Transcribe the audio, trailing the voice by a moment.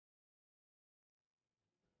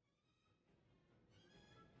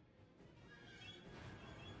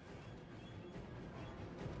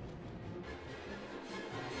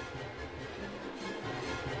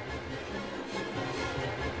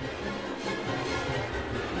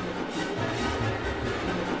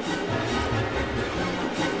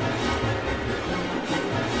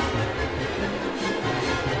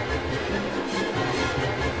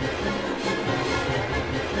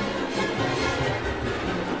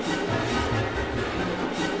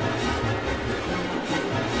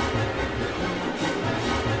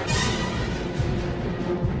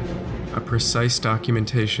precise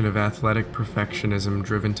documentation of athletic perfectionism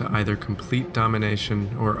driven to either complete domination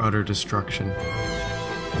or utter destruction.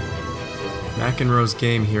 McEnroe's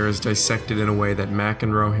game here is dissected in a way that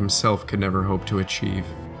McEnroe himself could never hope to achieve.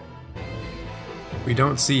 We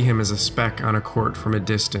don't see him as a speck on a court from a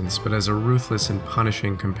distance, but as a ruthless and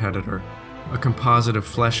punishing competitor. A composite of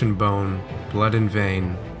flesh and bone, blood and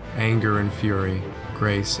vein, anger and fury,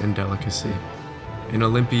 grace and delicacy. An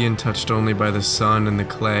Olympian touched only by the sun and the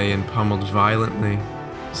clay and pummeled violently,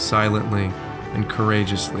 silently, and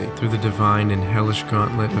courageously through the divine and hellish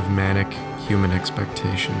gauntlet of manic human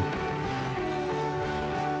expectation.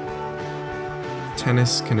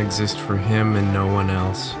 Tennis can exist for him and no one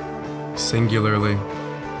else, singularly,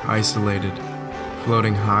 isolated,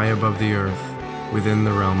 floating high above the earth, within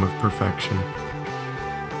the realm of perfection.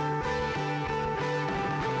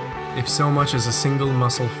 If so much as a single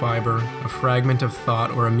muscle fiber, a fragment of thought,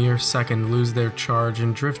 or a mere second lose their charge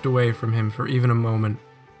and drift away from him for even a moment,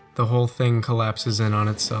 the whole thing collapses in on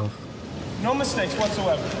itself. No mistakes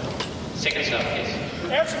whatsoever. Second serve,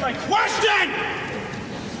 please. Answer my question!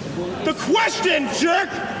 The question, jerk!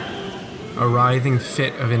 A writhing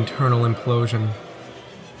fit of internal implosion.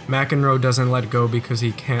 McEnroe doesn't let go because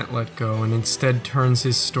he can't let go, and instead turns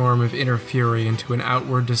his storm of inner fury into an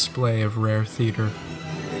outward display of rare theater.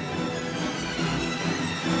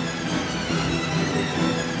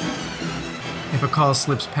 If a call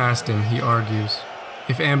slips past him, he argues.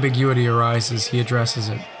 If ambiguity arises, he addresses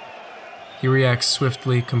it. He reacts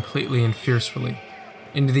swiftly, completely, and fiercely.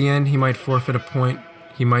 In the end, he might forfeit a point,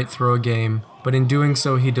 he might throw a game, but in doing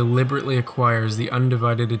so he deliberately acquires the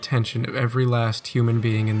undivided attention of every last human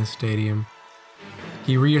being in the stadium.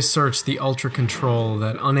 He reasserts the ultra-control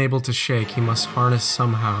that, unable to shake, he must harness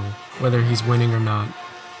somehow, whether he's winning or not.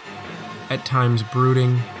 At times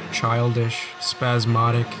brooding, childish,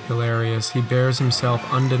 spasmodic, hilarious, he bears himself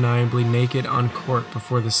undeniably naked on court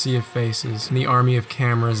before the sea of faces and the army of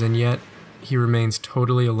cameras, and yet he remains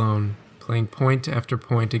totally alone, playing point after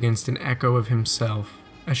point against an echo of himself,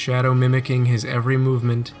 a shadow mimicking his every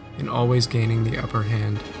movement and always gaining the upper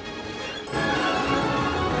hand.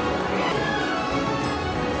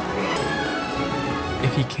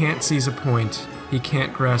 If he can't seize a point, he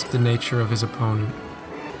can't grasp the nature of his opponent.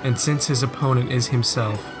 And since his opponent is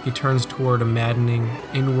himself, he turns toward a maddening,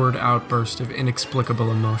 inward outburst of inexplicable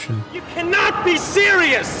emotion. You cannot be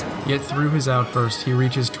serious! Yet through his outburst, he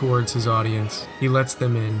reaches towards his audience. He lets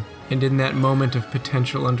them in, and in that moment of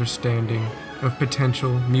potential understanding, of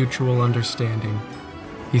potential mutual understanding,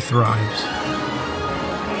 he thrives.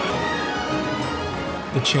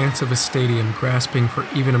 The chance of a stadium grasping for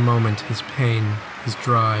even a moment his pain, his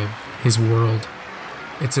drive, his world.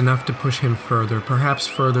 It's enough to push him further, perhaps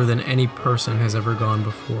further than any person has ever gone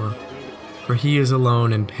before. For he is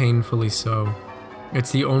alone and painfully so.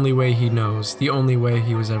 It's the only way he knows, the only way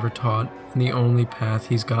he was ever taught, and the only path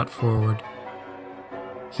he's got forward.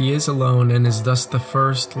 He is alone and is thus the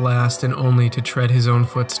first, last, and only to tread his own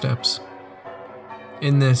footsteps.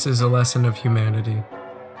 In this is a lesson of humanity.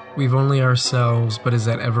 We've only ourselves, but is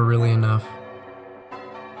that ever really enough?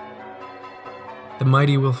 The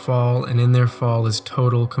mighty will fall, and in their fall is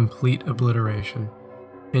total, complete obliteration.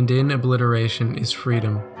 And in obliteration is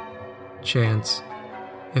freedom. Chance.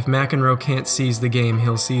 If McEnroe can't seize the game,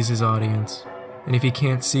 he'll seize his audience. And if he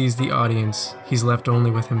can't seize the audience, he's left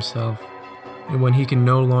only with himself. And when he can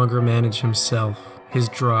no longer manage himself, his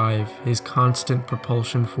drive, his constant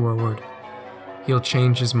propulsion forward, he'll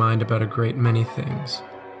change his mind about a great many things.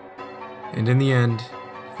 And in the end,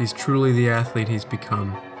 if he's truly the athlete he's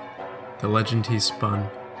become, the legend he's spun,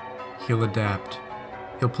 he'll adapt.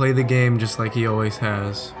 He'll play the game just like he always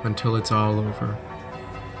has, until it's all over.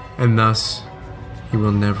 And thus, he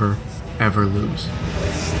will never, ever lose.